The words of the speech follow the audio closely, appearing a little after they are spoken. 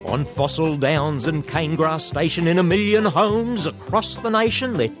On Fossil Downs and Canegrass Station in a million homes across the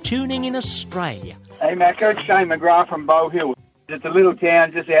nation, they're tuning in Australia. Hey, Macca, it's Shane McGrath from Bow Hill. It's a little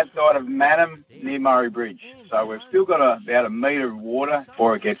town just outside of Madam near Murray Bridge. So we've still got about a metre of water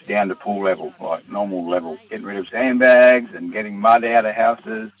before it gets down to pool level, like normal level. Getting rid of sandbags and getting mud out of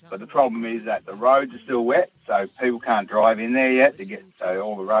houses. But the problem is that the roads are still wet, so people can't drive in there yet so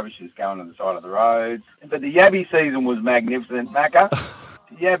all the rubbish is going to the side of the roads. But the yabby season was magnificent, Macca.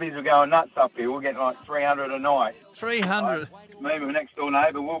 The yabbies were going nuts up here. We're getting like 300 a night. 300? Me and my next door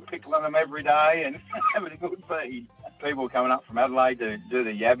neighbour, we'll pick one of them every day and having a good feed. People are coming up from Adelaide to do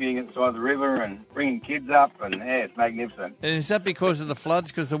the yabbying at the side of the river and bringing kids up, and yeah, it's magnificent. And is that because of the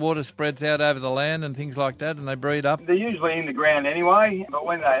floods, because the water spreads out over the land and things like that, and they breed up? They're usually in the ground anyway, but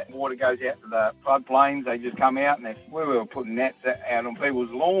when the water goes out to the floodplains, they just come out, and we were putting nets out on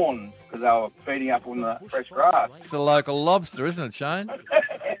people's lawns because they were feeding up on the fresh grass. It's the local lobster, isn't it, Shane?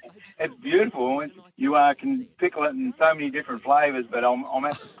 It's beautiful. You can pickle it in so many different flavours, but I'm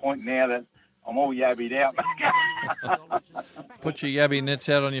at the point now that I'm all yabbied out. Put your yabby nets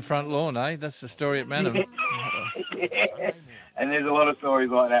out on your front lawn, eh? That's the story at Manham. Yeah. And there's a lot of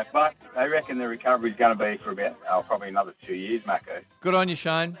stories like that, but they reckon the recovery's going to be for about probably another 2 years, Macca. Good on you,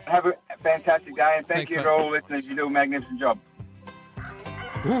 Shane. Have a fantastic day, and thank Thanks, you mate. for all listeners. You do a magnificent job.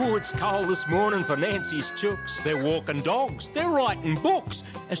 Ooh, it's cold this morning for Nancy's chooks. They're walking dogs. They're writing books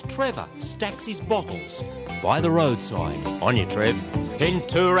as Trevor stacks his bottles by the roadside. On you, Trev. In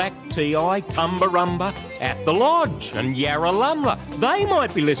Toorak, Ti, Tumbarumba, at the Lodge and Yarralumla. They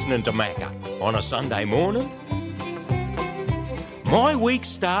might be listening to Macca on a Sunday morning. My week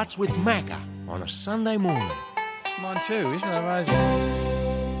starts with Macca on a Sunday morning. Mine too, isn't it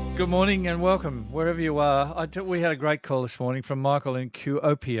amazing? Good morning and welcome, wherever you are. We had a great call this morning from Michael in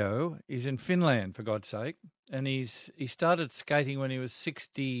Kuopio. He's in Finland, for God's sake. And he started skating when he was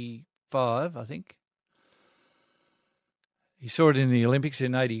 65, I think. He saw it in the Olympics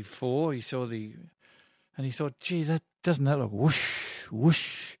in 84. And he thought, gee, doesn't that look whoosh,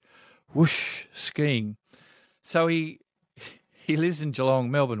 whoosh, whoosh skiing? So he lives in Geelong,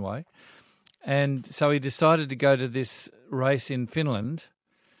 Melbourne way. And so he decided to go to this race in Finland,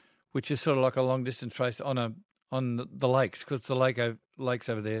 which is sort of like a long-distance race on the lakes, because the lakes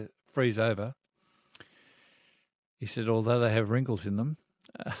over there freeze over. He said, although they have wrinkles in them,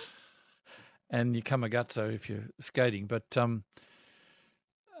 and you come a gutso if you're skating. But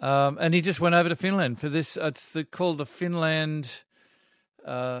and he just went over to Finland for this. It's called the Finland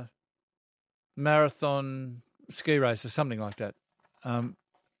Marathon Ski Race or something like that. And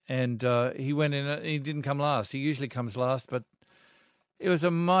he went in. He didn't come last. He usually comes last, but it was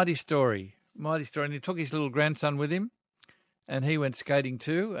a mighty story. And he took his little grandson with him, and he went skating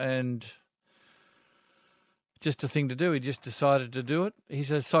too, and just a thing to do. He just decided to do it.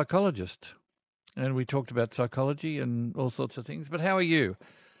 He's a psychologist, and we talked about psychology and all sorts of things. But how are you?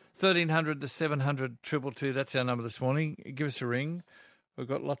 1300 to 700 222, that's our number this morning. Give us a ring. We've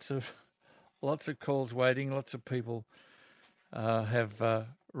got lots of calls waiting. Lots of people have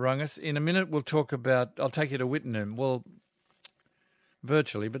rung us. In a minute, we'll talk about, I'll take you to Wittenham. Well,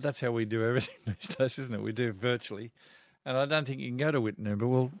 virtually, but that's how we do everything these days, isn't it? We do it virtually. And I don't think you can go to Wittenham, but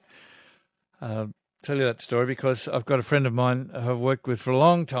we'll tell you that story because I've got a friend of mine who I've worked with for a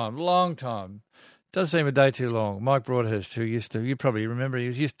long time. Does seem a day too long. Mike Broadhurst, who you probably remember, he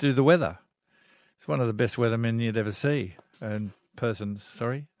used to do the weather. He's one of the best weathermen you'd ever see. He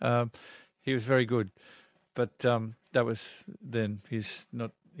was very good. But that was then. He's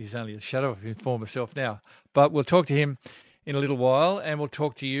only a shadow of his former self now. But we'll talk to him in a little while, and we'll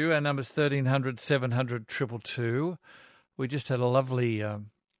talk to you. Our number's 1300 700 222. We just had a lovely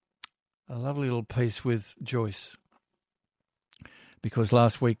little piece with Joyce because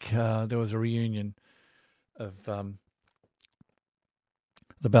last week there was a reunion of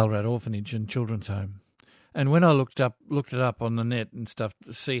the Ballarat Orphanage and Children's Home, and when I looked it up on the net and stuff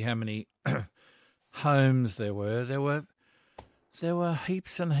to see how many homes there were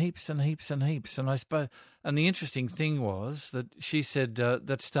heaps and heaps and heaps and heaps, and I suppose. And the interesting thing was that she said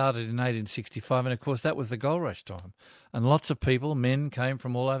that started in 1865, and of course that was the gold rush time. And lots of people, men, came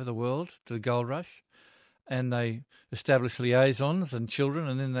from all over the world to the gold rush, and they established liaisons and children,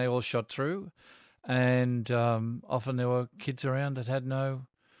 and then they all shot through. And often there were kids around that had no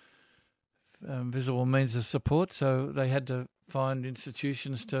visible means of support, so they had to find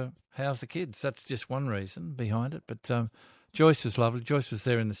institutions to house the kids. That's just one reason behind it. But Joyce was lovely. Joyce was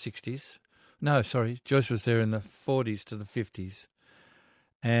there in the 60s. No, sorry, Joyce was there in the 40s to the 50s.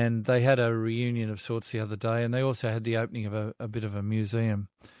 And they had a reunion of sorts the other day, and they also had the opening of a bit of a museum.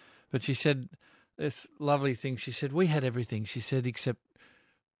 But she said this lovely thing. She said, we had everything, she said, except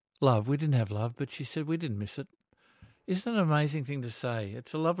love. We didn't have love, but she said we didn't miss it. Isn't it an amazing thing to say?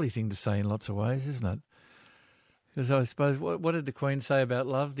 It's a lovely thing to say in lots of ways, isn't it? Because I suppose, what did the Queen say about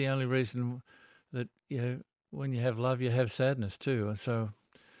love? The only reason that, when you have love, you have sadness too. And so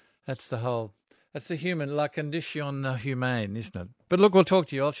that's the human, la condition humane, isn't it? But look, we'll talk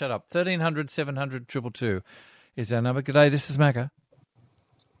to you. I'll shut up. 1300 700 222 is our number. G'day, this is Macca.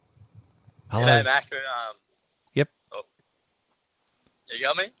 Hello. G'day, Macca. Yep. Oh. You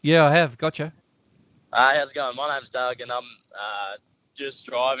got me? Yeah, I have. Gotcha. How's it going? My name's Doug, and I'm just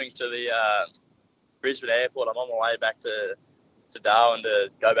driving to the Brisbane airport. I'm on my way back to Darwin to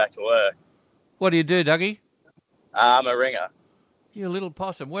go back to work. What do you do, Dougie? I'm a ringer. You little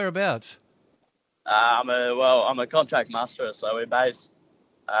possum. Whereabouts? I'm a contract musterer, so we're based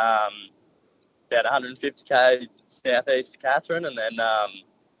about 150k southeast of Katherine, and then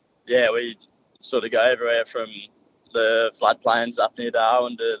we sort of go everywhere from the floodplains up near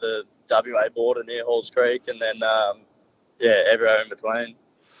Darwin to the WA border near Halls Creek, and then everywhere in between.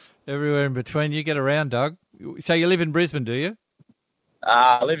 Everywhere in between. You get around, Doug. So you live in Brisbane, do you?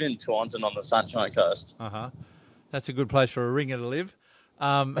 I live in Taunton on the Sunshine Coast. That's a good place for a ringer to live.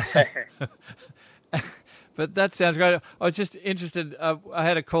 But that sounds great. I was just interested. I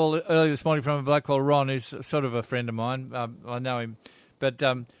had a call earlier this morning from a bloke called Ron, who's sort of a friend of mine. I know him, but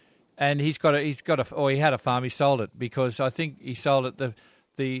and he had a farm. He sold it because I think he sold it.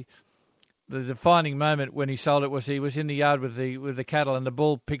 The defining moment when he sold it was he was in the yard with the cattle, and the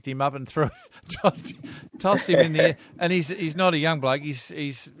bull picked him up and tossed him in the air. And he's not a young bloke.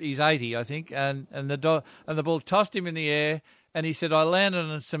 He's 80, I think. And the bull tossed him in the air. And he said, I landed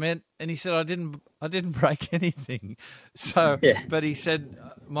on cement, and he said, I didn't break anything. So, yeah. But he said,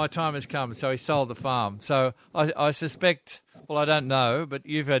 my time has come. So he sold the farm. So I suspect, well, I don't know, but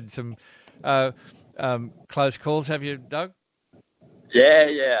you've had some close calls, have you, Doug?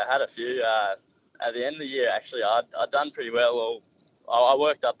 Yeah, I had a few. At the end of the year, actually, I'd done pretty well. I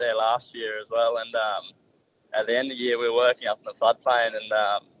worked up there last year as well, and at the end of the year, we were working up in the floodplain, and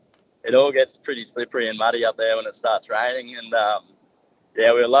it all gets pretty slippery and muddy up there when it starts raining. And, we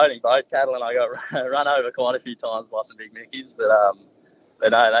were loading boat cattle, and I got run over quite a few times by some big Mickeys. But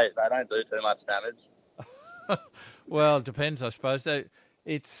no, they don't do too much damage. Well, it depends, I suppose.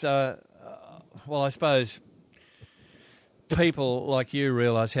 It's, I suppose people like you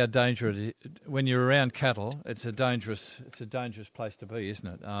realise how dangerous it is. When you're around cattle, it's a dangerous place to be, isn't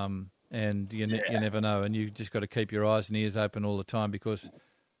it? And you never know, and you just got to keep your eyes and ears open all the time because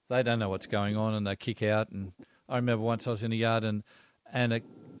they don't know what's going on, and they kick out. And I remember once I was in a yard, and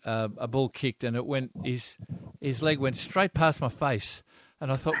a bull kicked, and it went his leg went straight past my face,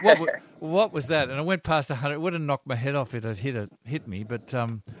 and I thought, what was that? And it went past 100. It would have knocked my head off if it had hit me, but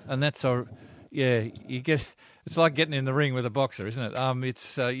and that's you get. It's like getting in the ring with a boxer, isn't it?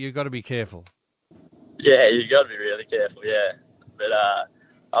 It's you've got to be careful. Yeah, you've got to be really careful. Yeah, but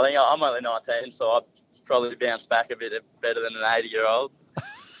I think I'm only 19, so I'd probably bounce back a bit better than an 80-year-old.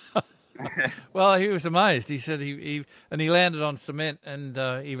 Well, he was amazed. He said he landed on cement, and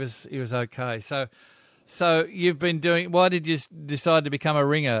he was okay. So you've been doing. Why did you decide to become a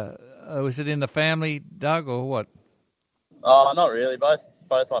ringer? Was it in the family, Doug, or what? Oh, not really. Both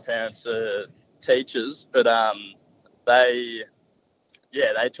my parents are teachers, but they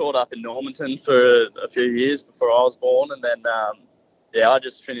taught up in Normanton for a few years before I was born, and then I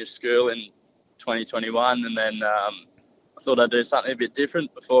just finished school in 2021, and then I thought I'd do something a bit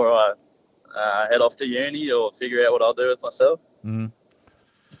different before I head off to uni or figure out what I'll do with myself. Mm.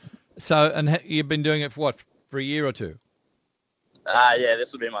 So, and you've been doing it for a year or two?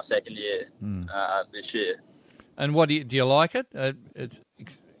 This will be my second year this year. And what do you like it? It's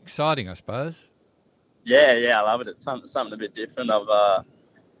exciting, I suppose. Yeah, I love it. It's something a bit different. I've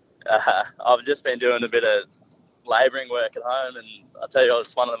just been doing a bit of labouring work at home, and I tell you,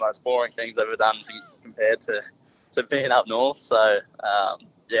 it's one of the most boring things I've ever done compared to being up north. So,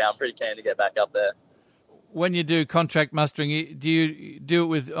 I'm pretty keen to get back up there. When you do contract mustering, do you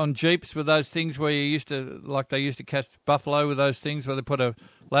do it on jeeps with those things where you used to catch buffalo with those things where they put a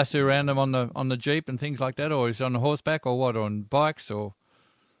lasso around them on the jeep and things like that, or is it on horseback or what, or on bikes or?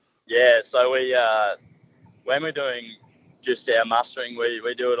 Yeah, so we when we're doing just our mustering, we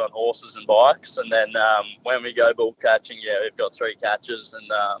do it on horses and bikes, and then when we go bull catching, we've got 3 catches, and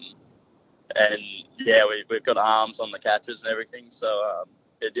we've got arms on the catches and everything. So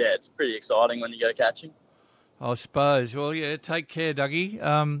it's pretty exciting when you go catching. I suppose. Well, yeah. Take care, Dougie.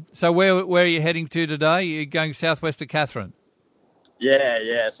 So where are you heading to today? You're going southwest of Katherine.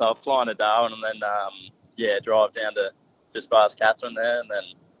 Yeah. So I'm flying to Darwin, and then drive down to just past Katherine there, and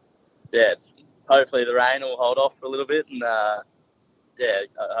then hopefully the rain will hold off for a little bit, and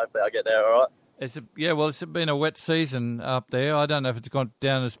hopefully I'll get there all right. It's been a wet season up there. I don't know if it's gone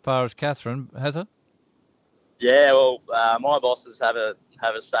down as far as Catherine, has it? Yeah, well, my bosses have a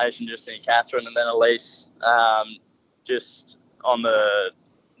station just in Catherine, and then a lease just on the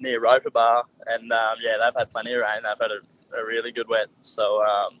near Roper Bar, and they've had plenty of rain. They've had a really good wet, so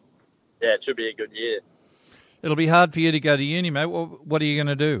it should be a good year. It'll be hard for you to go to uni, mate. What are you going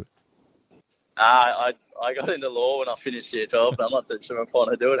to do? I got into law when I finished year 12, but I'm not too sure if I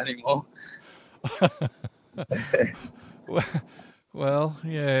want to do it anymore. Well,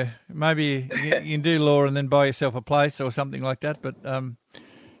 yeah, maybe you can do law and then buy yourself a place or something like that. But I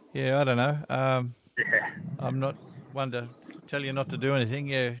don't know. I'm not one to tell you not to do anything.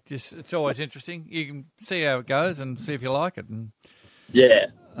 Yeah, just it's always interesting. You can see how it goes and see if you like it. And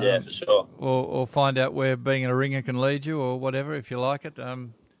for sure. Or find out where being a ringer can lead you, or whatever if you like it.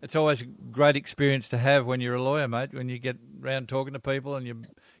 It's always a great experience to have when you're a lawyer, mate. When you get round talking to people and you're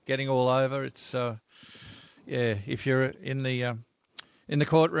getting all over, it's if you're in the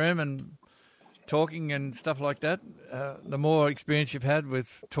courtroom and talking and stuff like that, the more experience you've had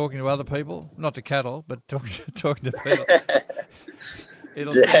with talking to other people, not to cattle, but talking to people,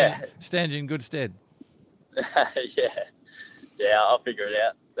 it'll stand you in good stead. I'll figure it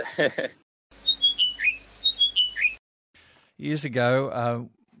out. Years ago,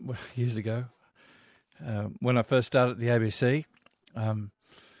 when I first started at the ABC,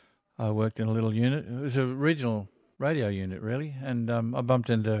 I worked in a little unit. It was a regional radio unit, really, and I bumped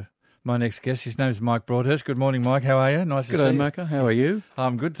into my next guest. His name's Mike Broadhurst. Good morning, Mike. How are you? Nice to see you. Good day, Macca. How are you?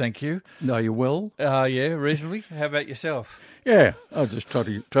 I'm good, thank you. No, you well? Yeah, reasonably. How about yourself? Yeah, I was just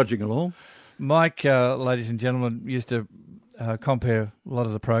trudging along. Mike, ladies and gentlemen, used to compare a lot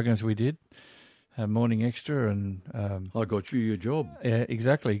of the programs we did. Morning Extra, and I got you your job. Yeah,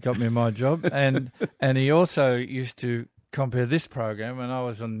 exactly. He got me my job, and he also used to compare this program, and I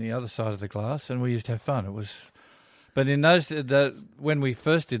was on the other side of the glass, and we used to have fun. It was, but in when we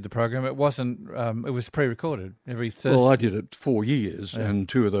first did the program, it wasn't. It was pre-recorded every Thursday. Well, I did it 4 years, and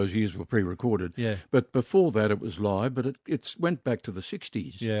 2 of those years were pre-recorded. Yeah. But before that, it was live. But it went back to the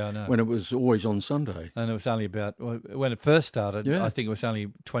 60s. Yeah, I know. When it was always on Sunday. And it was only when it first started. Yeah. I think it was only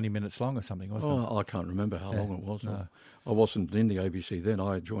 20 minutes long or something, wasn't it? Oh, I can't remember how long it was. No. I wasn't in the ABC then.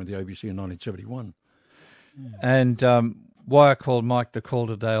 I joined the ABC in 1971. Yeah. And why I called Mike the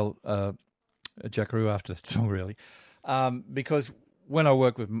Calderdale Jackaroo after that song, really. Because when I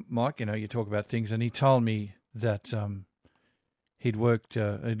work with Mike, you talk about things, and he told me that he'd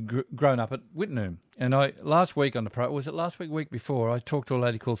grown up at Wittenoom. And last week on the was it last week before, I talked to a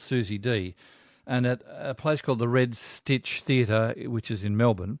lady called Susie D, and at a place called the Red Stitch Theatre, which is in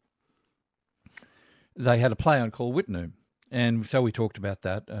Melbourne, they had a play on called Wittenoom. And so we talked about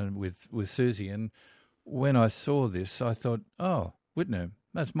that with Susie. And when I saw this, I thought, oh, Wittenoom,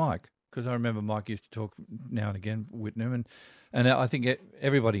 that's Mike. Because I remember Mike used to talk now and again Wittenoom, and I think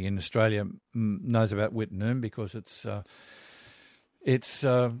everybody in Australia knows about Wittenoom because it's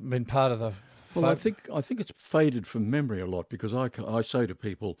been part of the. Well, I think it's faded from memory a lot because I say to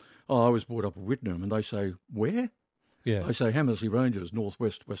people, I was brought up at Wittenoom, and they say, where? Yeah. I say Hammersley Ranges,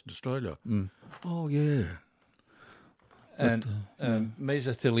 northwest Western Australia. Mm. Oh yeah. And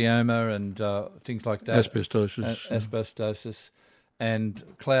mesothelioma and things like that. Asbestosis. And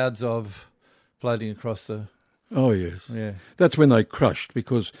clouds of floating across the... Oh, yes. Yeah. That's when they crushed,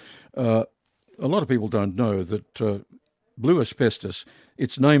 because a lot of people don't know that blue asbestos,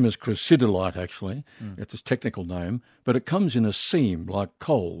 its name is chrysidolite, actually. It's its technical name, but it comes in a seam like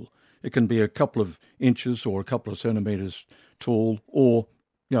coal. It can be a couple of inches or a couple of centimetres tall, or,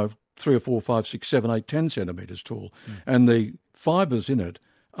 3 or 4, 5, 6, 7, 8, 10 centimetres tall. And the fibres in it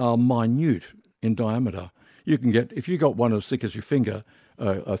are minute in diameter. You can get, if you got one as thick as your finger,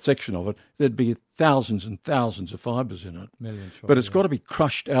 a section of it, there'd be thousands and thousands of fibres in it. Millions. But it's got to be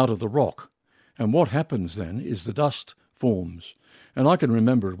crushed out of the rock. And what happens then is the dust forms. And I can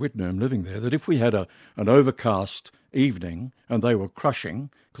remember at Wittenoom living there that if we had an overcast evening and they were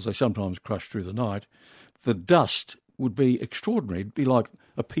crushing, because they sometimes crush through the night, the dust would be extraordinary. It'd be like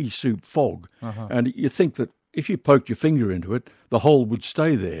a pea soup fog. Uh-huh. And you think that if you poked your finger into it, the hole would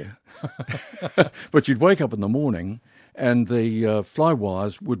stay there. But you'd wake up in the morning and the fly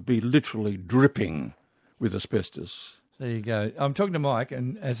wires would be literally dripping with asbestos. There you go. I'm talking to Mike,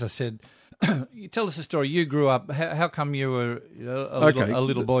 and as I said, you tell us a story. You grew up. How come you were a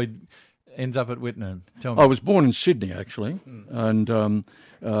little boy ends up at Wittenoom? Tell me. I was born in Sydney, actually, and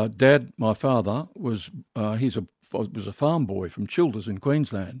Dad, my father, was a farm boy from Childers in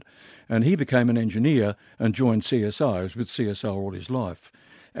Queensland, and he became an engineer and joined CSR. He was with CSR all his life.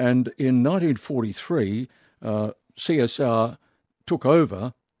 And in 1943, CSR took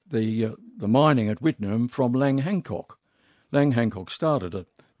over the mining at Whitnum from Lang Hancock. Lang Hancock started it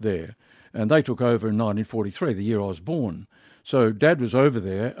there, and they took over in 1943, the year I was born. So Dad was over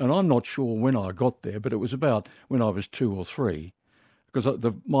there, and I'm not sure when I got there, but it was about when I was 2 or 3,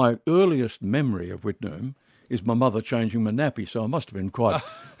 because my earliest memory of Whitnum is my mother changing my nappy, so I must have been quite...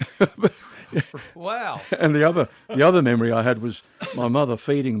 Wow. And the other memory I had was my mother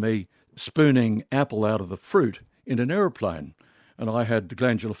feeding me, spooning apple out of the fruit in an aeroplane. And I had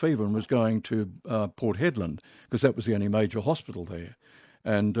glandular fever and was going to Port Hedland, because that was the only major hospital there.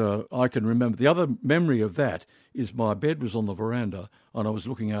 And I can remember, the other memory of that is my bed was on the veranda and I was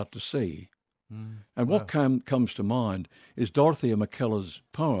looking out to sea. And what comes to mind is Dorothea McKellar's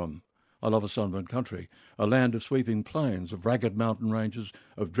poem, I Love a Sunburned Country, a land of sweeping plains, of ragged mountain ranges,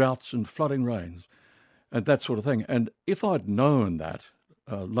 of droughts and flooding rains, and that sort of thing. And if I'd known that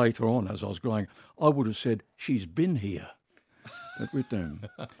later on as I was growing, I would have said, she's been here at Whitnum,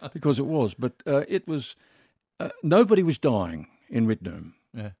 because it was. But it was, nobody was dying in Whitnum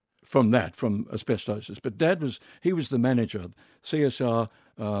from asbestosis. But Dad was the manager. CSR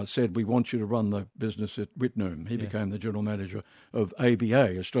said, we want you to run the business at Whitnum. He became the general manager of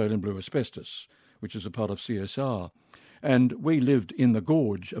ABA, Australian Blue Asbestos, which is a part of CSR. And we lived in the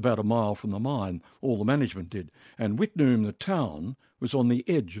gorge about a mile from the mine, all the management did. And Whitnum, the town, was on the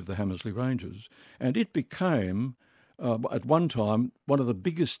edge of the Hamersley Ranges. And it became, at one time, one of the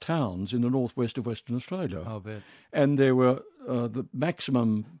biggest towns in the northwest of Western Australia. I'll bet. And there were, the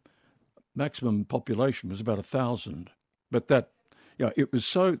maximum population was about 1,000. But that, it was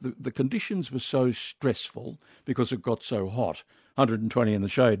so, the conditions were so stressful because it got so hot, 120 in the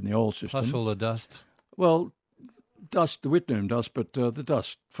shade in the oil system. Plus all the dust. Well, dust, the Whitnum dust, but the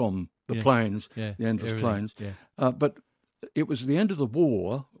dust from the plains, the endless plains. Yeah. But it was the end of the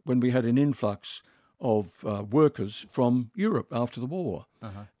war when we had an influx of workers from Europe after the war.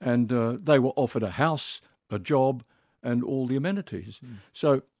 And they were offered a house, a job, and all the amenities.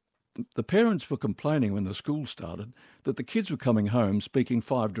 So the parents were complaining when the school started that the kids were coming home speaking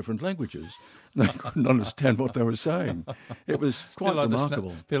 5 different languages. They couldn't understand what they were saying. It was quite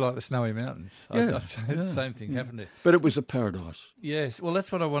remarkable. A bit like the Snowy Mountains. The same thing happened there. But it was a paradise. Yes. Well,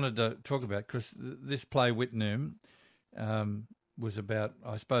 that's what I wanted to talk about, because this play, Whitnum, was about,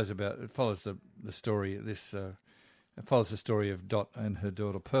 it follows the story. It follows the story of Dot and her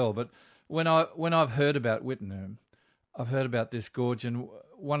daughter Pearl. But when I've heard about Whitnum, I've heard about this gorge, and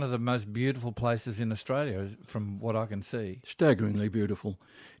one of the most beautiful places in Australia, from what I can see. Staggeringly beautiful.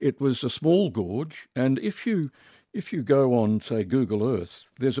 It was a small gorge, and if you go on, say, Google Earth,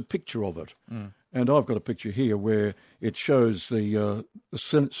 there's a picture of it. And I've got a picture here where it shows the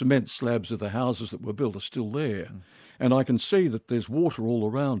cement slabs of the houses that were built are still there. And I can see that there's water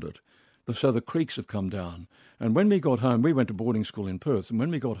all around it. So the creeks have come down. And when we got home, we went to boarding school in Perth, and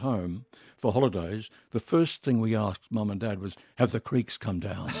when we got home for holidays, the first thing we asked Mum and Dad was, have the creeks come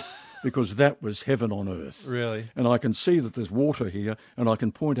down? Because that was heaven on earth. Really? And I can see that there's water here, and I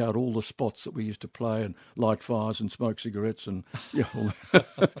can point out all the spots that we used to play and light fires and smoke cigarettes and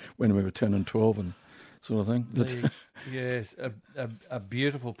when we were 10 and 12 and sort of thing. Yes, a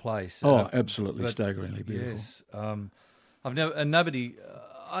beautiful place. Absolutely staggeringly beautiful. Yes. I've never, and nobody...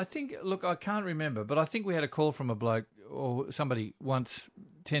 I think, look, I can't remember, but I think we had a call from a bloke or somebody once,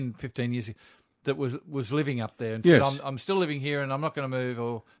 10, 15 years ago, that was living up there and said, I'm still living here and I'm not going to move,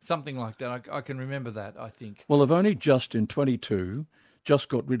 or something like that. I can remember that, I think. Well, I've only just, in 22,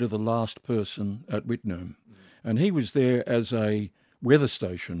 got rid of the last person at Whitnum. And he was there as a weather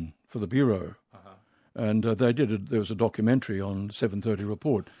station for the Bureau. And there was a documentary on 7:30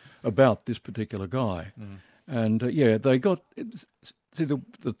 Report about this particular guy. And, they got... See,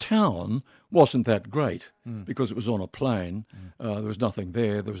 the town wasn't that great because it was on a plain. There was nothing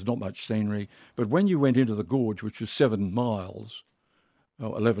there. There was not much scenery. But when you went into the gorge, which was 7 miles,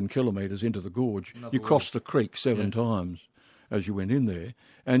 11 kilometres into the gorge, you crossed the creek 7 times as you went in there.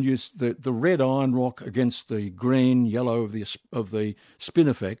 And the red iron rock against the green, yellow of the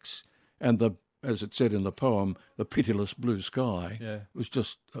spinifex and as it said in the poem, the pitiless blue sky. It was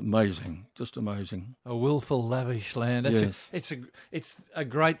just amazing, A willful, lavish land. It's a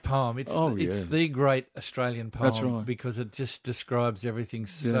great poem. It's the great Australian poem. That's right. Because it just describes everything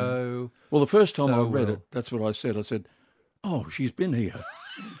so well. The first time I read it, that's what I said. I said, "Oh, she's been here."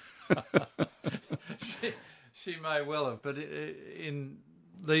 she may well have, but in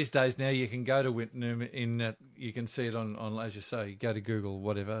these days now you can go to Whitnum you can see it on as you say, go to Google,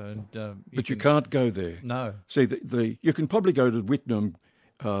 whatever, and you can't go there. No. See, you can probably go to Whitnum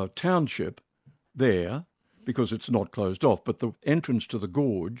Township there because it's not closed off, but the entrance to the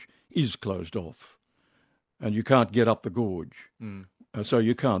gorge is closed off. and you can't get up the gorge. So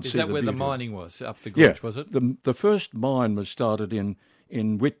you can't Is see that the where the beauty. mining was, up the gorge, Yeah, was it? the first mine was started in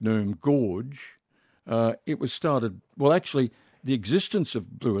Whitnoom Gorge. It was started, well, actually, the existence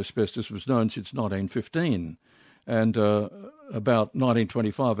of blue asbestos was known since 1915. And about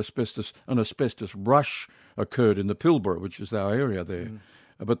 1925, an asbestos rush occurred in the Pilbara, which is our area there.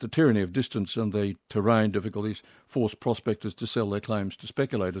 But the tyranny of distance and the terrain difficulties forced prospectors to sell their claims to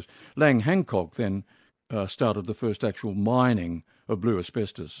speculators. Lang Hancock then started the first actual mining of blue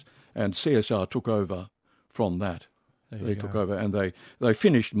asbestos, and CSR took over from that. They took over, and they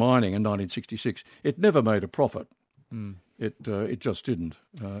finished mining in 1966. It never made a profit. It just didn't.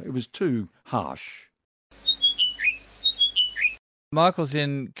 It was too harsh. Michael's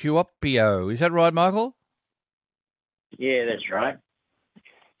in Kuopio. Is that right, Michael? Yeah, that's right.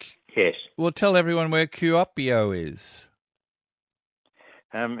 Yes. Well, tell everyone where Kuopio is.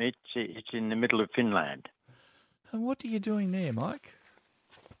 It's in the middle of Finland. And what are you doing there, Mike?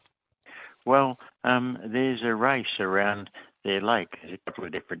 Well, there's a race around their lake. There's a couple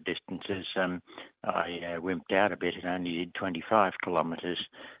of different distances. I wimped out a bit and only did 25 kilometres,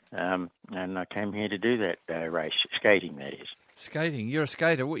 and I came here to do that race, skating, that is. Skating? You're a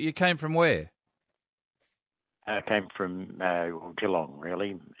skater. You came from where? I came from Geelong,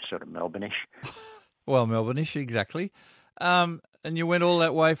 really, sort of Melbourne-ish. Well, Melbourne-ish, exactly. And you went all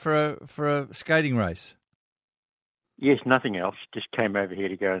that way for a skating race? Yes, nothing else. Just came over here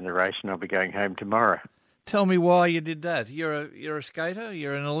to go in the race, and I'll be going home tomorrow. Tell me why you did that. You're a skater?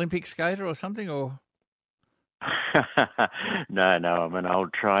 You're an Olympic skater or something, or? No, I'm an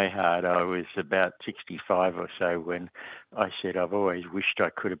old try-hard. I was about 65 or so when I said I've always wished I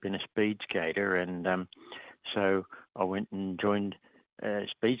could have been a speed skater, and so I went and joined a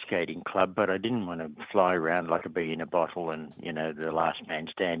speed skating club, but I didn't want to fly around like a bee in a bottle and, the last man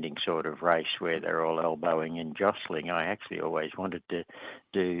standing sort of race where they're all elbowing and jostling. I actually always wanted to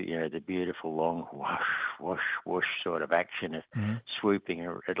do, the beautiful long whoosh, whoosh, whoosh sort of action of swooping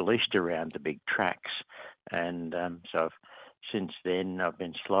at least around the big tracks. And so since then I've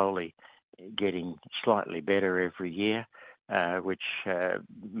been slowly getting slightly better every year. Which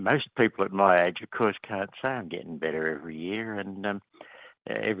most people at my age, of course, can't say I'm getting better every year. And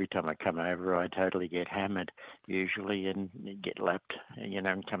every time I come over, I totally get hammered, usually, and get lapped,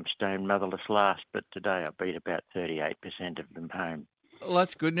 and come stone motherless last. But today I beat about 38% of them home. Well,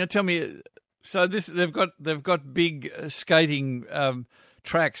 that's good. Now tell me, so they've got big skating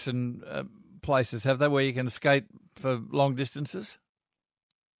tracks and places, have they, where you can skate for long distances?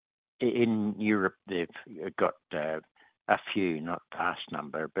 In Europe, they've got a few, not vast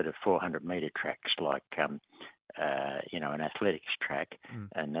number, but a 400-metre tracks like, an athletics track,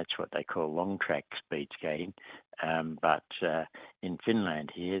 and that's what they call long track speed skating. But in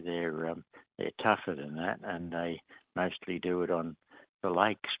Finland here, they're tougher than that, and they mostly do it on the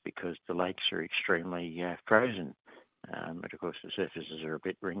lakes because the lakes are extremely frozen. But of course, the surfaces are a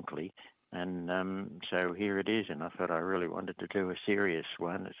bit wrinkly. And so here it is, and I thought I really wanted to do a serious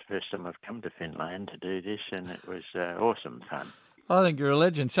one. It's the first time I've come to Finland to do this, and it was awesome fun. I think you're a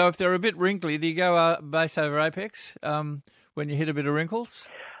legend. So if they're a bit wrinkly, do you go base over apex when you hit a bit of wrinkles?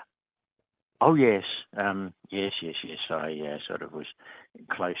 Oh, yes. Yes. I sort of was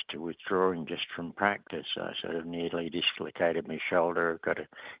close to withdrawing just from practice. I sort of nearly dislocated my shoulder. I've got to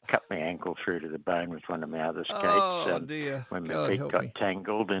cut my ankle through to the bone with one of my other skates. Oh, dear. When my God, feet got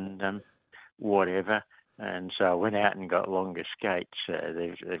tangled and whatever. And so I went out and got longer skates.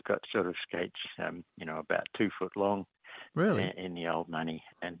 They've got sort of skates, about 2 foot long. Really? In the old money.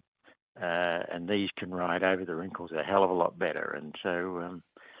 And these can ride over the wrinkles a hell of a lot better. And so,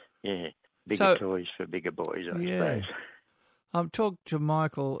 bigger toys for bigger boys, I suppose. I'm talking to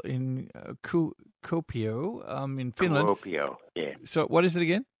Michael in Kuopio, in Finland. Kuopio, yeah. So what is it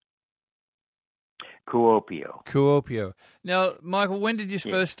again? Kuopio. Now, Michael, when did you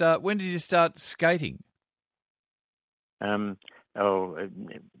first start? When did you start skating? About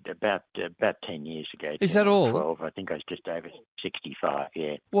 10 years ago. Is that all? 12. I think I was just over 65.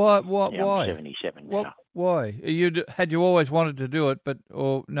 Yeah. Why? I'm 77 now. Why? Had you always wanted to do it,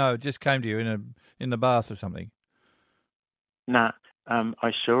 or no? It just came to you in the bath or something? No.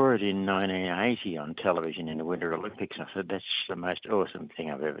 I saw it in 1980 on television in the Winter Olympics. I said, that's the most awesome thing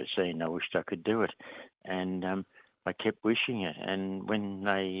I've ever seen. I wished I could do it. And I kept wishing it. And when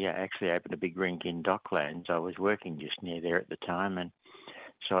they actually opened a big rink in Docklands, I was working just near there at the time. And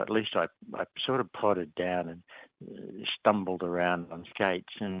so at least I sort of plodded down and stumbled around on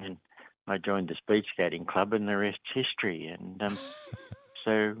skates. And then I joined the speed skating club, and the rest's history. And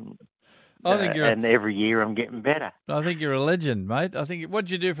so... and every year I'm getting better. I think you're a legend, mate. What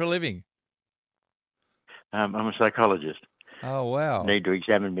did you do for a living? I'm a psychologist. Oh, wow. Need to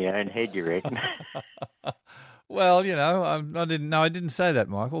examine my own head, you reckon? Well, I didn't say that,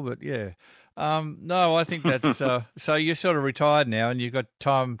 Michael, but yeah. No, I think that's so you're sort of retired now, and you've got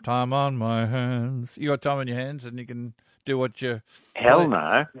time on my hands. You got time on your hands, and you can do what you. Hell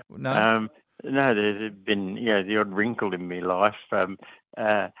no. No. No, there's been the odd wrinkle in my life,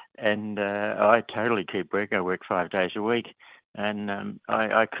 and I totally keep working. I work 5 days a week, and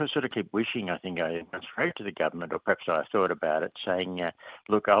I sort of keep wishing. I think I once wrote to the government, or perhaps I thought about it, saying,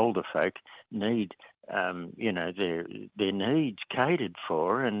 "Look, older folk need." Their needs catered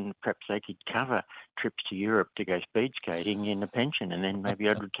for, and perhaps they could cover trips to Europe to go speed skating in a pension, and then maybe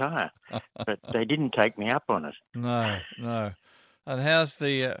I'd retire. But they didn't take me up on it. No. And how's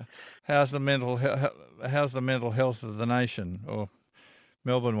the mental health of the nation, or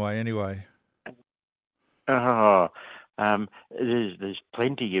Melbourne way anyway? Oh, there's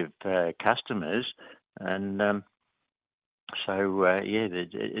plenty of customers, and. So, as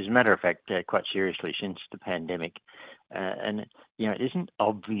a matter of fact, quite seriously, since the pandemic, and, it isn't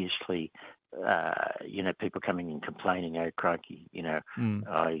obviously, people coming and complaining, oh, crikey,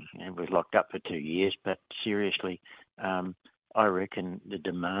 I was locked up for 2 years, but seriously, I reckon the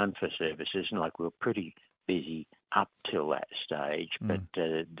demand for services, and like we're pretty busy up till that stage, but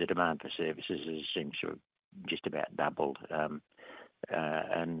the demand for services seems to have just about doubled.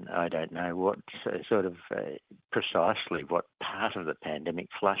 And I don't know what precisely what part of the pandemic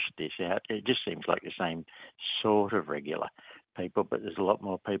flushed this out. It just seems like the same sort of regular people, but there's a lot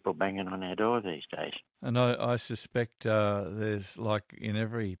more people banging on our door these days. And I suspect there's, like in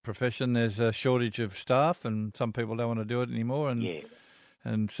every profession, there's a shortage of staff, and some people don't want to do it anymore.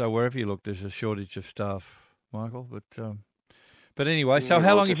 And so wherever you look, there's a shortage of staff, Michael. But anyway, so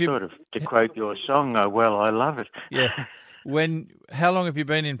how long have you... to quote your song, I love it. Yeah. How long have you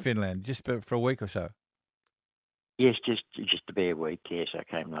been in Finland? Just for a week or so? Yes, just to be a week. Yes, I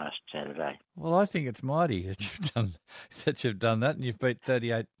came last Saturday. Well, I think it's mighty that you've done that, and you've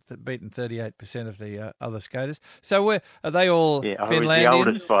beaten 38% of the other skaters. So, are they all Finlandians? I was the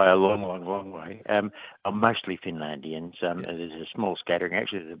oldest by a long, long, long way. I'm mostly Finlandians. There's a small scattering.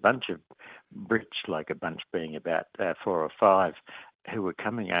 Actually, there's a bunch of Brits, like a bunch being about 4 or 5. Who were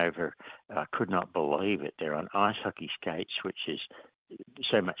coming over. I could not believe it. They're on ice hockey skates, which is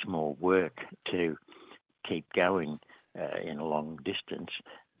so much more work to keep going in a long distance.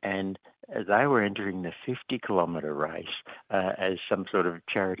 And they were entering the 50-kilometre race as some sort of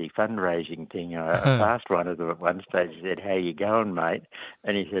charity fundraising thing. I asked one of them at one stage, I said, "How you going, mate?"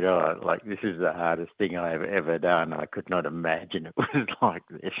 And he said, this is the hardest thing I have ever done. I could not imagine it was like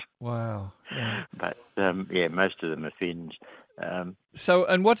this. Wow. Yeah. But, most of them are Finns. And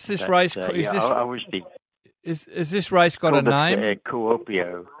what's this race? Is this race got a name?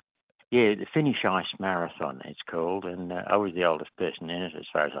 Kuopio. Yeah, the Finnish Ice Marathon it's called, and I was the oldest person in it, as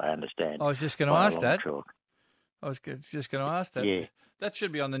far as I understand. I was just going to ask that. Chalk. I was just going to ask that. Yeah, that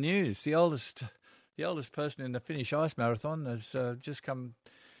should be on the news. The oldest person in the Finnish Ice Marathon has just come,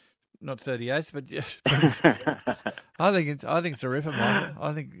 not 38th, but yeah. I think it's a ripper, Michael.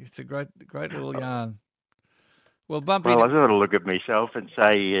 I think it's a great little yarn. Well, I sort of look at myself and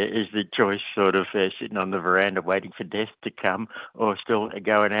say, is the choice sort of sitting on the veranda waiting for death to come, or still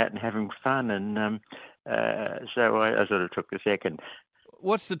going out and having fun? And so I sort of took the second.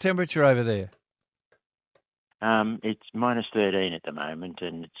 What's the temperature over there? It's minus 13 at the moment,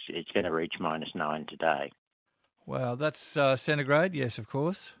 and it's going to reach minus 9 today. Wow, that's centigrade, yes, of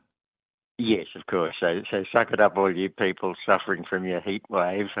course. Yes, of course. So suck it up, all you people suffering from your heat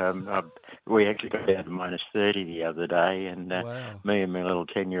wave. We actually got down to minus 30 the other day, and wow. Me and my little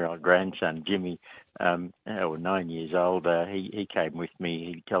 10-year-old grandson, Jimmy, 9 years old, he came with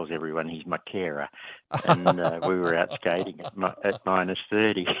me. He tells everyone he's my carer, and we were out skating at minus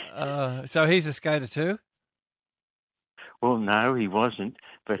 30. So he's a skater too? Well, no, he wasn't,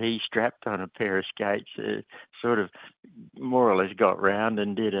 but he strapped on a pair of skates, sort of more or less got round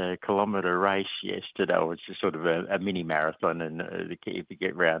and did a kilometre race yesterday. It was just sort of a mini marathon, and if you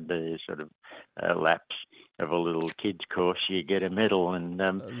get round the sort of laps of a little kids course, you get a medal. And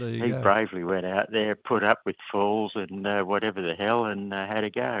he bravely went out there, put up with falls and whatever the hell, and had a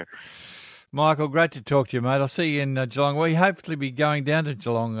go. Michael, great to talk to you, mate. I'll see you in Geelong. We'll hopefully be going down to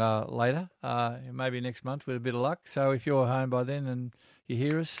Geelong later, maybe next month with a bit of luck. So if you're home by then and you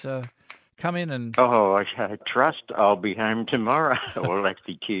hear us, come in and... Oh, I trust I'll be home tomorrow. Well,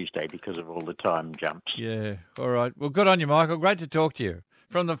 actually Tuesday because of all the time jumps. Yeah, all right. Well, good on you, Michael. Great to talk to you.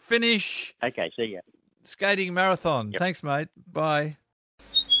 From the Finnish... Okay, see ya. Skating Marathon. Yep. Thanks, mate. Bye.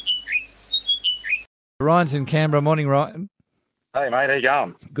 Ryan's in Canberra. Morning, Ryan. Hey, mate. How you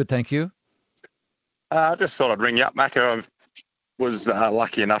going? Good, thank you. I just thought I'd ring you up, Macca. I was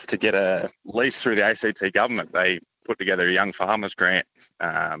lucky enough to get a lease through the ACT government. They put together a young farmers grant.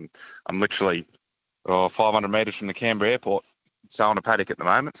 I'm literally 500 metres from the Canberra airport, sowing a paddock at the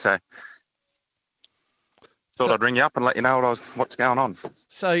moment. So thought I'd ring you up and let you know what's going on.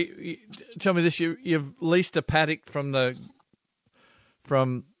 So tell me this: you've leased a paddock from the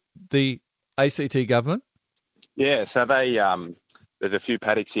ACT government? Yeah. So they there's a few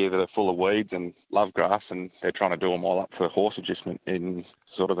paddocks here that are full of weeds and love grass, and they're trying to do them all up for horse adjustment in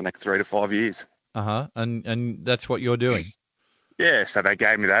sort of the next 3 to 5 years. And that's what you're doing. Yeah. So they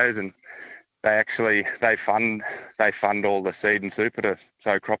gave me those, and they fund all the seed and super to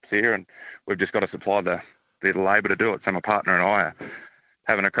sow crops here, and we've just got to supply the labour to do it. So my partner and I are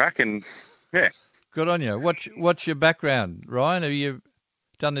having a crack, and yeah. Good on you. What's your background, Ryan? Have you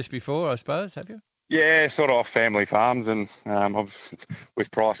done this before, I suppose, have you? Yeah, sort of off family farms, and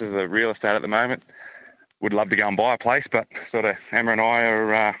with prices of real estate at the moment, would love to go and buy a place, but sort of Emma and I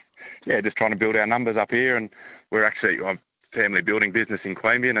are just trying to build our numbers up here, and we're actually a family building business in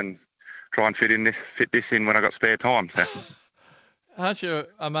Queanbeyan, and try and fit this in when I got spare time. So, aren't you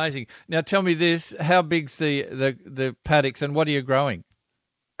amazing? Now tell me this: how big's the paddocks, and what are you growing?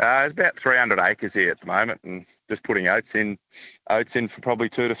 It's about 300 acres here at the moment, and just putting oats in for probably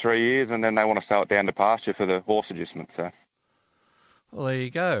 2 to 3 years, and then they want to sell it down to pasture for the horse adjustment. So, well, there you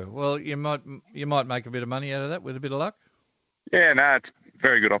go. Well, you might make a bit of money out of that with a bit of luck. Yeah, no, it's a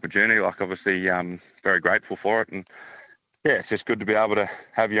very good opportunity. Like, obviously, very grateful for it, and yeah, it's just good to be able to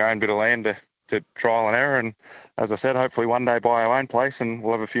have your own bit of land to trial and error, and as I said, hopefully one day buy our own place, and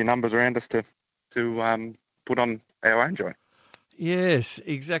we'll have a few numbers around us to put on our own joint. Yes,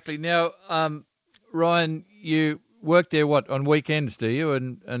 exactly. Now, Ryan, you work there on weekends, do you?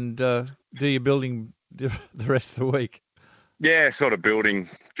 And do you building the rest of the week? Yeah, sort of building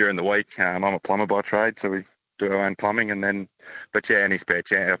during the week. I'm a plumber by trade, so we do our own plumbing, and then, but yeah, any spare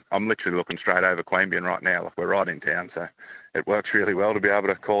chance. I'm literally looking straight over Queanbeyan right now. Like, we're right in town, so it works really well to be able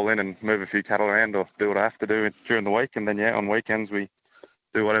to call in and move a few cattle around or do what I have to do during the week, and then on weekends we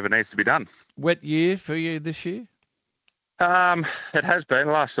do whatever needs to be done. Wet year for you this year? It has been.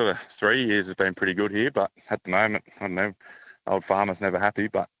 The last sort of 3 years has been pretty good here, but at the moment, I don't know, old farmer's never happy,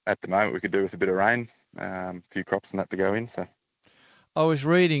 but at the moment we could do with a bit of rain, a few crops and that to go in. So I was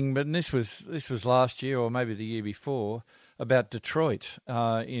reading, but this was last year or maybe the year before, about Detroit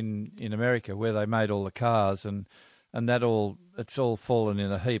in America, where they made all the cars, and it's all fallen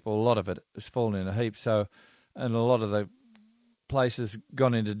in a heap, or a lot of it has fallen in a heap. So, and a lot of the places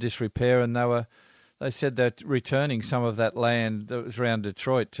gone into disrepair, and they said they're returning some of that land that was around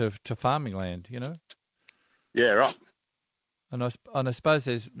Detroit to farming land, you know? Yeah, right. And I suppose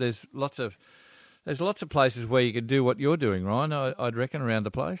there's lots of places where you could do what you're doing, Ryan, I'd reckon, around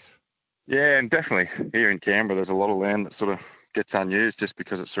the place. Yeah, and definitely here in Canberra there's a lot of land that sort of gets unused just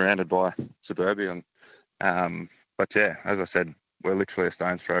because it's surrounded by suburbia. But yeah, as I said, we're literally a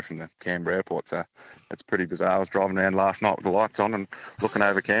stone's throw from the Canberra airport, so it's pretty bizarre. I was driving around last night with the lights on and looking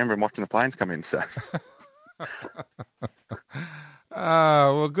over Canberra and watching the planes come in. So,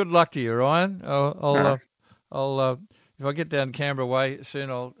 well, good luck to you, Ryan. I'll if I get down Canberra way soon,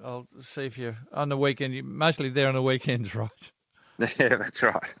 I'll see if you're on the weekend. You're mostly there on the weekends, right? Yeah, that's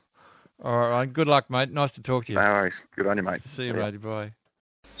right. All right, good luck, mate. Nice to talk to you. No worries. Good on you, mate. See you, Brady. Bye.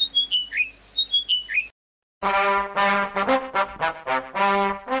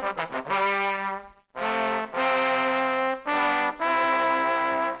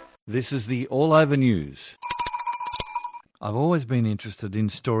 This is the All Over News. I've always been interested in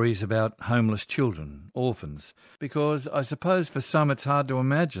stories about homeless children, orphans, because I suppose for some it's hard to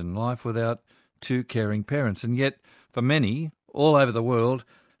imagine life without two caring parents, and yet for many, all over the world,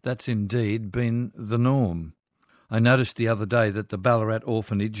 that's indeed been the norm. I noticed the other day that the Ballarat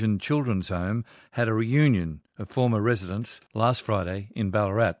Orphanage and Children's Home had a reunion of former residents last Friday in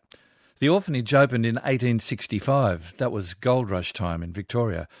Ballarat. The orphanage opened in 1865, that was gold rush time in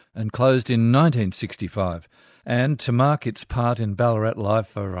Victoria, and closed in 1965. And to mark its part in Ballarat life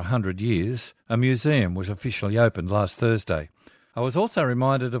for 100 years, a museum was officially opened last Thursday. I was also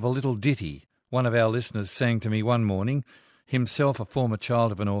reminded of a little ditty one of our listeners sang to me one morning. Himself a former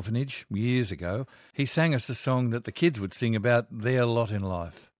child of an orphanage years ago, he sang us a song that the kids would sing about their lot in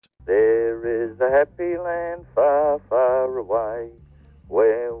life. There is a happy land far, far away,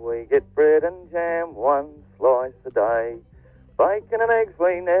 where we get bread and jam one slice a day. Bacon and eggs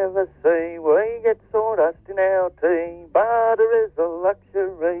we never see, we get sawdust in our tea. Barter is a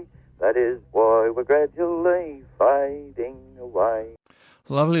luxury, that is why we're gradually fading away.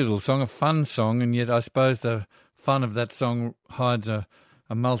 Lovely little song, a fun song, and yet I suppose the fun of that song hides a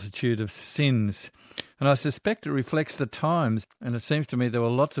a multitude of sins. And I suspect it reflects the times, and it seems to me there were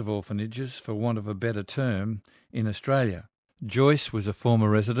lots of orphanages, for want of a better term, in Australia. Joyce was a former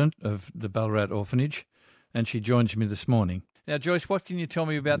resident of the Ballarat Orphanage, and she joins me this morning. Now, Joyce, what can you tell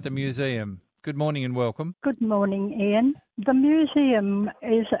me about the museum? Good morning and welcome. Good morning, Ian. The museum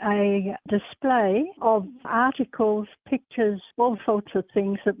is a display of articles, pictures, all sorts of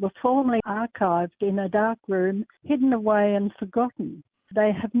things that were formerly archived in a dark room, hidden away and forgotten.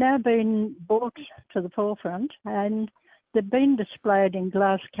 They have now been brought to the forefront, and they've been displayed in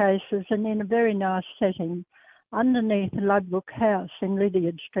glass cases and in a very nice setting underneath Ludbrook House in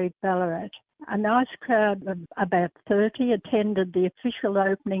Lydiard Street, Ballarat. A nice crowd of about 30 attended the official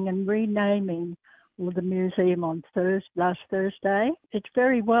opening and renaming of the museum on last Thursday. It's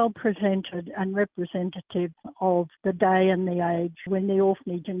very well presented and representative of the day and the age when the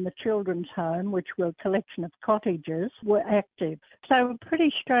orphanage and the children's home, which were a collection of cottages, were active. So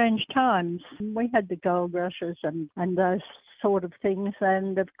pretty strange times. We had the gold rushes and those sort of things,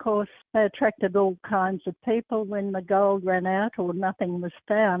 and of course they attracted all kinds of people. When the gold ran out or nothing was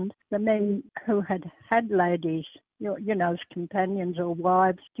found, the men who had ladies, you know, as companions or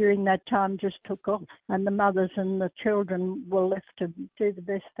wives during that time just took off, and the mothers and the children were left to do the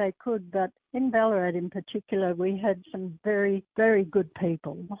best they could. But in Ballarat in particular, we had some very, very good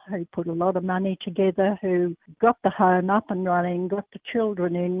people who put a lot of money together, who got the home up and running, got the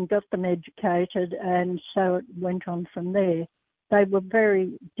children in, got them educated, and so it went on from there. They were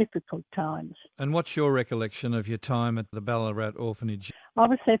very difficult times. And what's your recollection of your time at the Ballarat Orphanage? I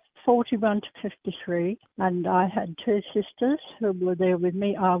was there 41 to 53, and I had two sisters who were there with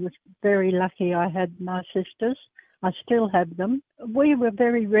me. I was very lucky I had my sisters. I still have them. We were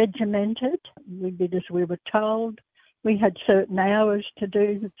very regimented. We did as we were told. We had certain hours to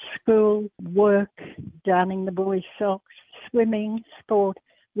do school, work, darning the boys' socks, swimming, sport.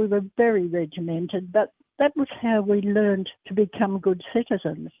 We were very regimented, but that was how we learned to become good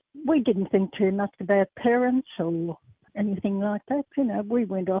citizens. We didn't think too much about parents or anything like that. You know, we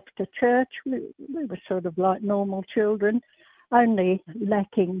went off to church. We were sort of like normal children, only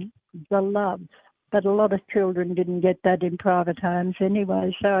lacking the love. But a lot of children didn't get that in private homes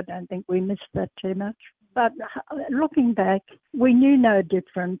anyway, so I don't think we missed that too much. But looking back, we knew no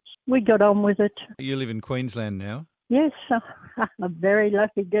difference. We got on with it. You live in Queensland now? Yes, a very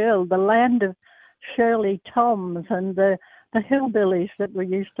lucky girl. The land of Shirley Toms and the hillbillies that we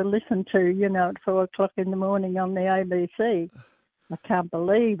used to listen to, you know, at 4 o'clock in the morning on the ABC. I can't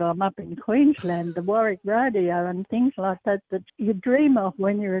believe I'm up in Queensland, the Warwick Rodeo and things like that you dream of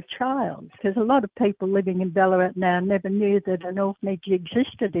when you're a child. Because a lot of people living in Ballarat now never knew that an orphanage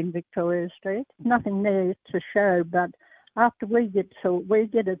existed in Victoria Street. Nothing there to show, but after we get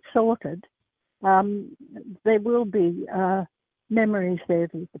it sorted, there will be memories there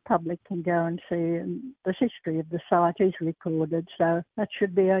that the public can go and see, and the history of the site is recorded, so that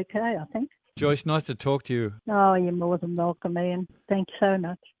should be okay, I think. Joyce, nice to talk to you. Oh, you're more than welcome, Ian. Thanks so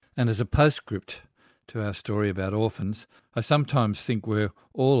much. And as a postscript to our story about orphans, I sometimes think we're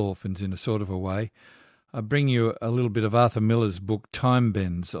all orphans in a sort of a way. I bring you a little bit of Arthur Miller's book, Time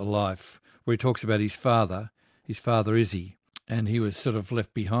Bends a Life, where he talks about his father Izzy, and he was sort of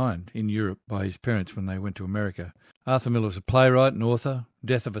left behind in Europe by his parents when they went to America. Arthur Miller was a playwright and author,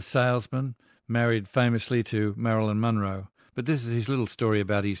 death of a salesman, married famously to Marilyn Monroe. But this is his little story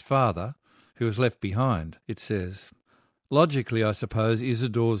about his father, who was left behind. It says, logically, I suppose,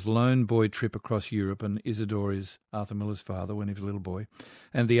 Isidore's lone boy trip across Europe, and Isidore is Arthur Miller's father when he was a little boy,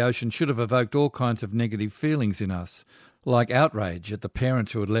 and the ocean should have evoked all kinds of negative feelings in us, like outrage at the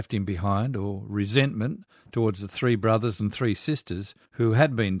parents who had left him behind, or resentment towards the 3 brothers and 3 sisters who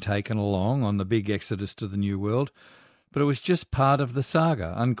had been taken along on the big exodus to the New World. But it was just part of the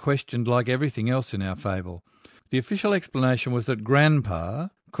saga, unquestioned like everything else in our fable. The official explanation was that Grandpa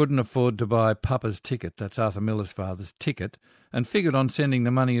couldn't afford to buy Papa's ticket, that's Arthur Miller's father's ticket, and figured on sending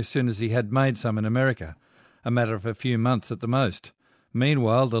the money as soon as he had made some in America, a matter of a few months at the most.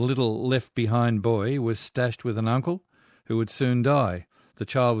 Meanwhile, the little left-behind boy was stashed with an uncle who would soon die. The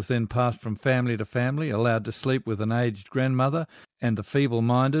child was then passed from family to family, allowed to sleep with an aged grandmother and the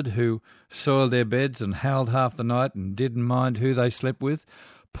feeble-minded who soiled their beds and howled half the night and didn't mind who they slept with.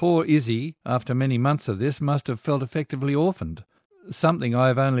 Poor Izzy, after many months of this, must have felt effectively orphaned. Something I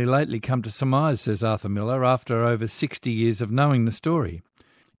have only lately come to surmise, says Arthur Miller, after over 60 years of knowing the story.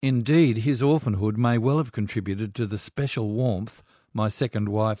 Indeed, his orphanhood may well have contributed to the special warmth my second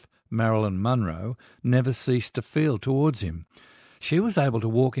wife, Marilyn Monroe, never ceased to feel towards him. She was able to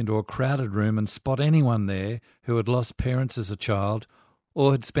walk into a crowded room and spot anyone there who had lost parents as a child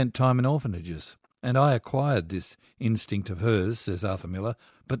or had spent time in orphanages. And I acquired this instinct of hers, says Arthur Miller,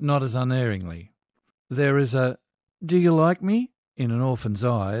 but not as unerringly. There is a "Do you like me?" in an orphan's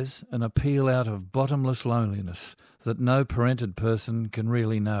eyes, an appeal out of bottomless loneliness that no parented person can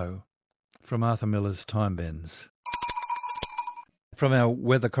really know. From Arthur Miller's Time Bends. From our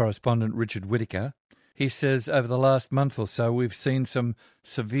weather correspondent Richard Whittaker, he says over the last month or so we've seen some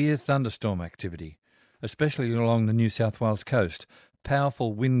severe thunderstorm activity, especially along the New South Wales coast.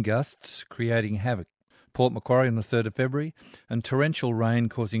 Powerful wind gusts creating havoc. Port Macquarie on the 3rd of February, and torrential rain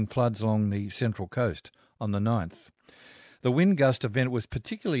causing floods along the central coast on the 9th. The wind gust event was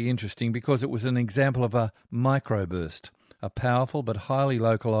particularly interesting because it was an example of a microburst, a powerful but highly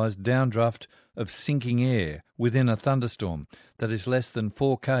localised downdraft of sinking air within a thunderstorm that is less than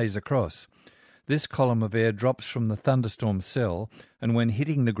 4 k's across. This column of air drops from the thunderstorm cell and when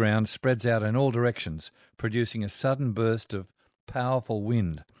hitting the ground spreads out in all directions, producing a sudden burst of powerful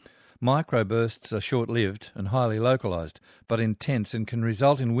wind. Microbursts are short-lived and highly localised, but intense and can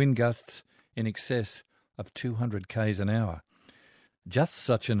result in wind gusts in excess of 200 k's an hour. Just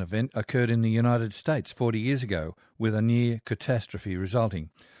such an event occurred in the United States 40 years ago, with a near catastrophe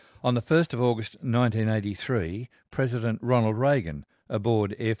resulting. On the 1st of August 1983, President Ronald Reagan,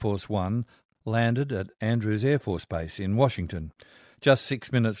 aboard Air Force One, landed at Andrews Air Force Base in Washington. Just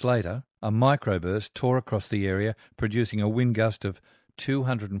 6 minutes later, a microburst tore across the area, producing a wind gust of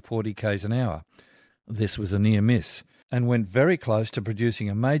 240 k's an hour. This was a near miss, and went very close to producing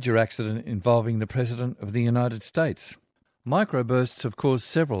a major accident involving the President of the United States. Microbursts have caused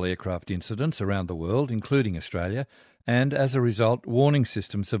several aircraft incidents around the world, including Australia, and as a result, warning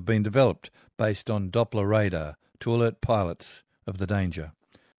systems have been developed based on Doppler radar to alert pilots of the danger.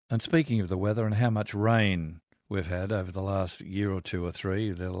 And speaking of the weather and how much rain we've had over the last year or two or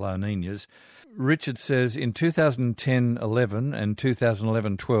three, the La Niñas, Richard says in 2010-11 and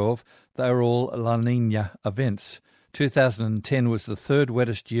 2011-12, they were all La Niña events. 2010 was the third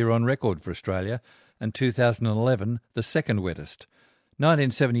wettest year on record for Australia, and 2011 the second wettest.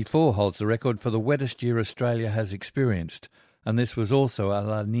 1974 holds the record for the wettest year Australia has experienced, and this was also a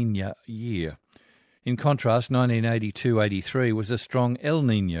La Niña year. In contrast, 1982-83 was a strong El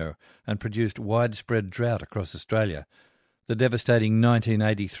Niño and produced widespread drought across Australia. The devastating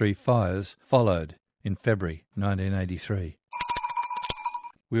 1983 fires followed in February 1983.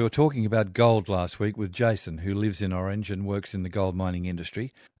 We were talking about gold last week with Jason, who lives in Orange and works in the gold mining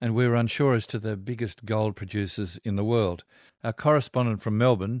industry, and we were unsure as to the biggest gold producers in the world. Our correspondent from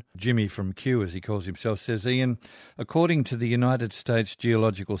Melbourne, Jimmy from Kew as he calls himself, says, Ian, according to the United States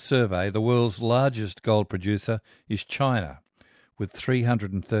Geological Survey, the world's largest gold producer is China, with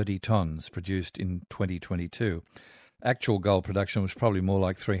 330 tonnes produced in 2022. Actual gold production was probably more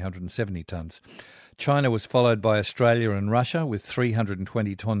like 370 tonnes. China was followed by Australia and Russia with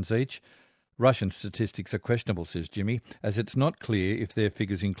 320 tonnes each. Russian statistics are questionable, says Jimmy, as it's not clear if their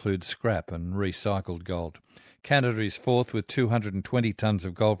figures include scrap and recycled gold. Canada is fourth with 220 tonnes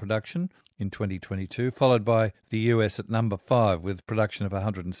of gold production in 2022, followed by the US at number 5 with production of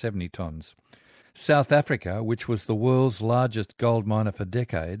 170 tonnes. South Africa, which was the world's largest gold miner for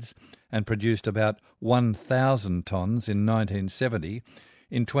decades and produced about 1,000 tonnes in 1970,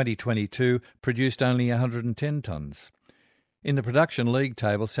 in 2022 produced only 110 tonnes. In the production league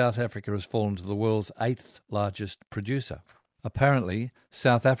table, South Africa has fallen to the world's 8th largest producer. Apparently,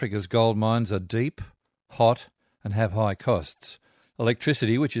 South Africa's gold mines are deep, hot, and have high costs.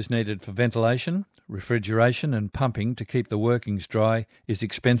 Electricity, which is needed for ventilation, refrigeration and pumping to keep the workings dry, is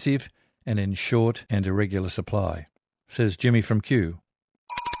expensive and in short and irregular supply, says Jimmy from Kew.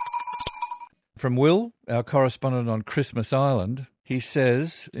 From Will, our correspondent on Christmas Island, he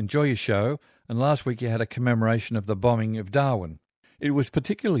says, enjoy your show, and last week you had a commemoration of the bombing of Darwin. It was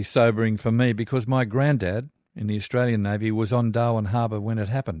particularly sobering for me because my granddad, in the Australian Navy, was on Darwin Harbour when it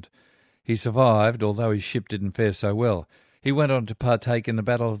happened. He survived, although his ship didn't fare so well. He went on to partake in the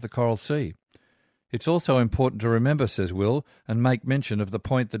Battle of the Coral Sea. It's also important to remember, says Will, and make mention of the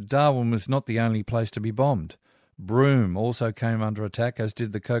point that Darwin was not the only place to be bombed. Broome also came under attack, as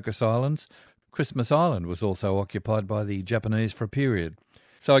did the Cocos Islands. Christmas Island was also occupied by the Japanese for a period.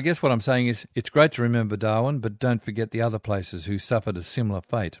 So I guess what I'm saying is it's great to remember Darwin, but don't forget the other places who suffered a similar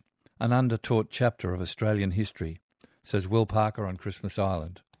fate. An under-taught chapter of Australian history, says Will Parker on Christmas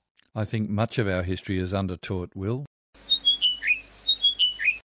Island. I think much of our history is under-taught, Will.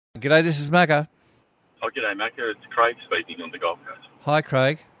 G'day, this is Macca. Oh, g'day, Macca. It's Craig speaking on the Gold Coast. Hi,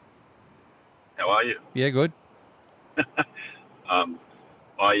 Craig. How are you? Yeah, good.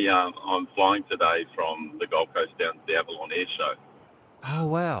 I'm flying today from the Gold Coast down to the Avalon Air Show. Oh,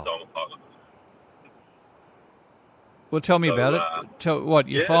 wow. Well, tell me So, about it. Tell what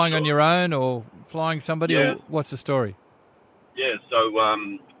you're yeah, flying on sure. your own or flying somebody, Yeah. or what's the story? Yeah, so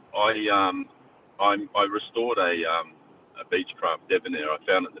I restored a Beechcraft Debonair. I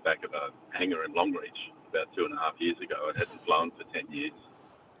found it in the back of a hangar in Longreach about 2.5 years ago. It hadn't flown for 10 years.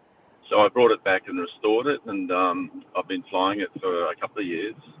 So I brought it back and restored it, and I've been flying it for a couple of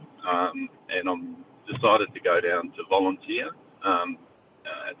years. And I'm decided to go down to volunteer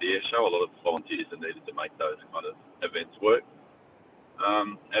at the air show. A lot of volunteers are needed to make those kind of events work.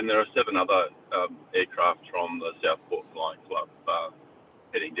 And there are 7 other aircraft from the Southport Flying Club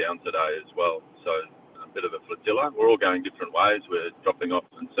heading down today as well. So a bit of a flotilla. We're all going different ways. We're dropping off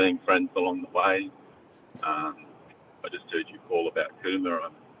and seeing friends along the way. I just heard you call about Cooma.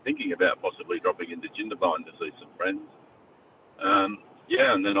 I'm thinking about possibly dropping into Jindabyne to see some friends.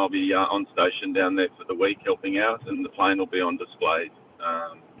 Yeah, and then I'll be on station down there for the week helping out, and the plane will be on display,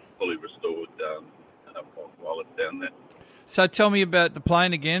 fully restored while it's down there. So tell me about the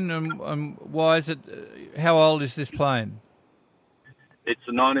plane again, and why is it? How old is this plane? It's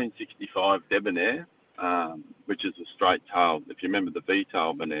a 1965 Debonair, which is a straight tail. If you remember the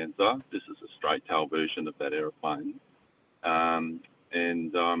V-tail Bonanza, this is a straight tail version of that aeroplane.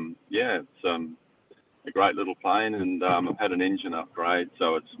 It's a great little plane, and I've had an engine upgrade,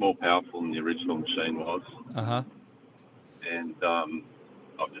 so it's more powerful than the original machine was. Uh-huh. And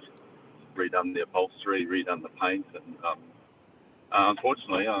I've just redone the upholstery, redone the paint, and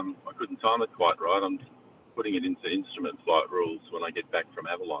unfortunately, I couldn't time it quite right. I'm putting it into instrument flight rules when I get back from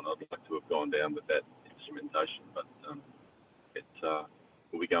Avalon. I'd like to have gone down with that instrumentation, but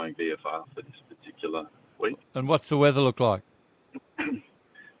we'll be going VFR for this particular week. And what's the weather look like?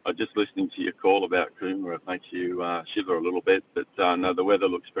 I'm just listening to your call about Cooma. It makes you shiver a little bit, but no, the weather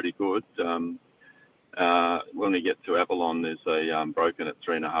looks pretty good. When we get to Avalon, there's a broken at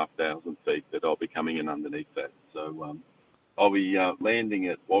 3,500 feet that I'll be coming in underneath that. So I'll be landing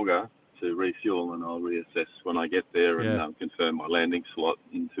at Wagga to refuel, and I'll reassess when I get there and confirm my landing slot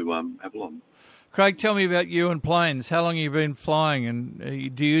into Avalon. Craig, tell me about you and planes. How long have you been flying, and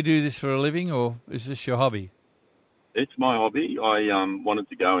do you do this for a living, or is this your hobby? It's my hobby. I wanted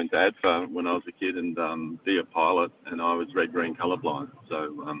to go into ADFA when I was a kid and be a pilot, and I was red-green colourblind,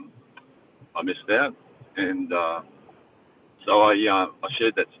 so I missed out. And so I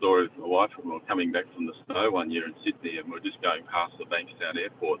shared that story with my wife when we were coming back from the snow one year in Sydney, and we were just going past the Bankstown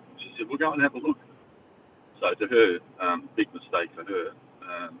Airport. She said, "We'll go and have a look." So to her, big mistake for her.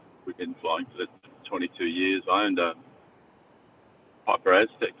 We've been flying for 22 years. I owned a Piper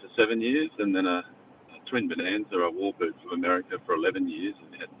Aztec for 7 years, and then a Twin Bonanza, a Warbird from America for 11 years,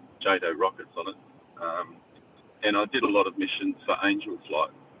 and had JATO rockets on it. And I did a lot of missions for Angel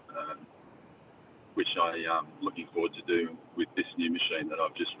Flight, which I'm looking forward to do with this new machine that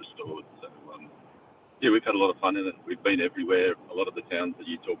I've just restored. So, we've had a lot of fun in it. We've been everywhere. A lot of the towns that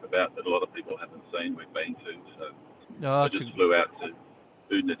you talk about that a lot of people haven't seen, we've been to. So I just flew out to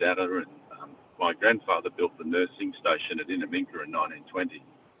Oodnadatta, and my grandfather built the nursing station at Innaminka in 1920.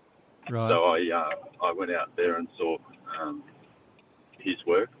 Right. So I went out there and saw his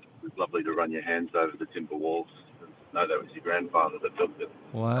work. It was lovely to run your hands over the timber walls. No, that was your grandfather that built it.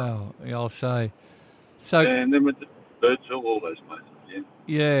 Wow, I'll say. So, and then with the Birdsville, all those places,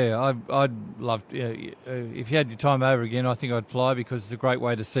 yeah. I'd love to, if you had your time over again, I think I'd fly, because it's a great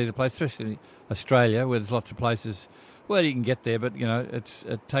way to see the place, especially Australia, where there's lots of places where you can get there, but,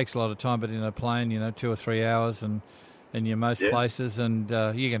 it takes a lot of time, but in a plane, 2 or 3 hours, and you're most places, and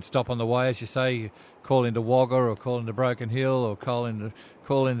you can stop on the way, as you say. You call into Wagga, or call into Broken Hill, or call into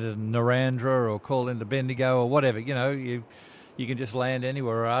Narrandera, or call into Bendigo, or whatever. You can just land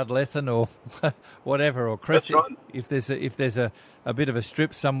anywhere, or Ardlethan, or whatever, or Crescent. That's right. If there's a bit of a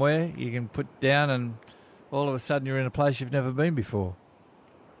strip somewhere, you can put down, and all of a sudden you're in a place you've never been before.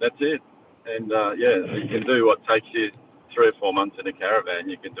 That's it. And you can do what takes you 3 or 4 months in a caravan.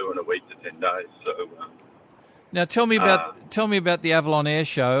 You can do in a week to 10 days. So. Now tell me about the Avalon Air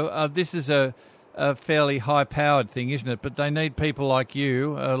Show. This is a fairly high-powered thing, isn't it? But they need people like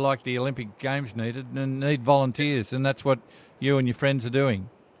you, like the Olympic Games needed, and need volunteers, and that's what you and your friends are doing.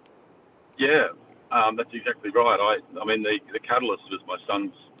 Yeah, that's exactly right. I mean, the catalyst was my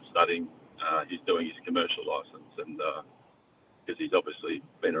son's studying. He's doing his commercial license, and because he's obviously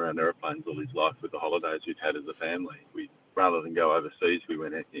been around airplanes all his life with the holidays we've had as a family, rather than go overseas, we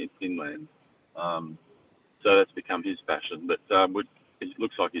went inland. So that's become his passion. But it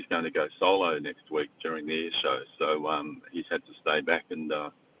looks like he's going to go solo next week during the air show. So he's had to stay back. There's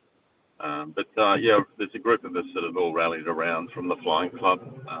a group of us that have all rallied around from the Flying Club.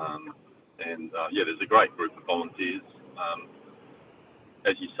 There's a great group of volunteers.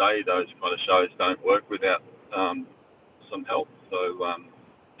 As you say, those kind of shows don't work without some help. So,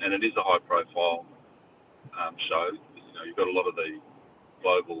 and it is a high-profile show. You know, you've got a lot of the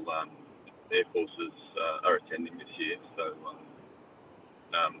global air forces are attending this year. So,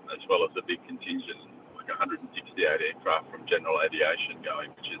 as well as a big contingent, like 168 aircraft from General Aviation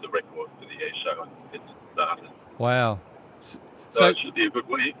going, which is a record for the air show since it started. Wow. So it should be a good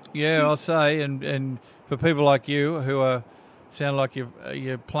week. Yeah, I'll say, and for people like you who sound like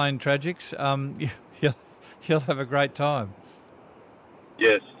you're plane tragics, you'll have a great time.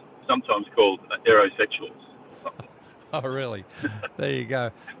 Yes, sometimes called aerosexuals. Oh, really? There you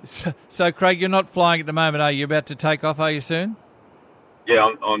go. So, Craig, you're not flying at the moment, are you? About to take off, are you soon? Yeah,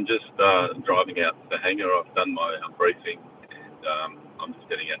 I'm just driving out to the hangar. I've done my briefing, and I'm just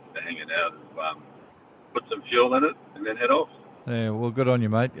getting out to the hangar now to put some fuel in it and then head off. Yeah, well, good on you,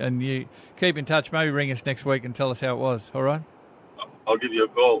 mate. And you keep in touch. Maybe ring us next week and tell us how it was, all right? I'll give you a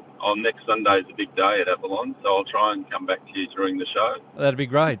call. Next Sunday is a big day at Avalon, so I'll try and come back to you during the show. That'd be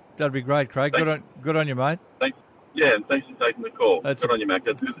great. That'd be great, Craig. Good on you, mate. Thanks. Yeah, and thanks for taking the call. Good on you, Mac.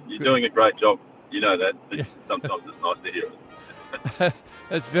 You're doing a great job. You know that. Yeah. Sometimes it's nice to hear it.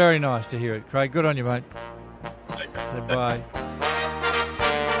 It's very nice to hear it, Craig. Good on you, mate. Okay. So, bye.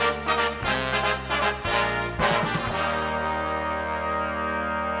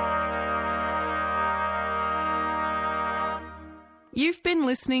 You've been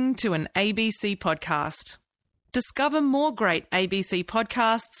listening to an ABC podcast. Discover more great ABC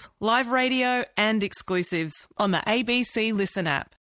podcasts, live radio and exclusives on the ABC Listen app.